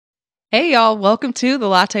Hey y'all, welcome to the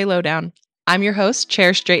Latte Lowdown. I'm your host,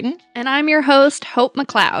 Cherysh Drayton. And I'm your host, Hope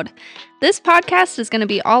McLeod. This podcast is going to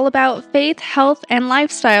be all about faith, health, and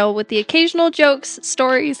lifestyle with the occasional jokes,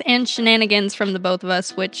 stories, and shenanigans from the both of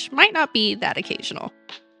us, which might not be that occasional.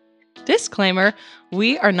 Disclaimer,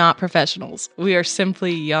 we are not professionals. We are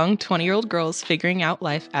simply young 20-year-old girls figuring out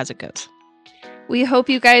life as it goes. We hope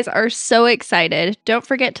you guys are so excited. Don't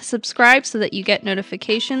forget to subscribe so that you get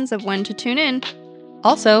notifications of when to tune in.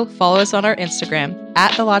 Also, follow us on our Instagram,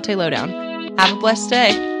 @TheLatteLowdown. Have a blessed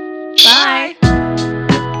day. Bye!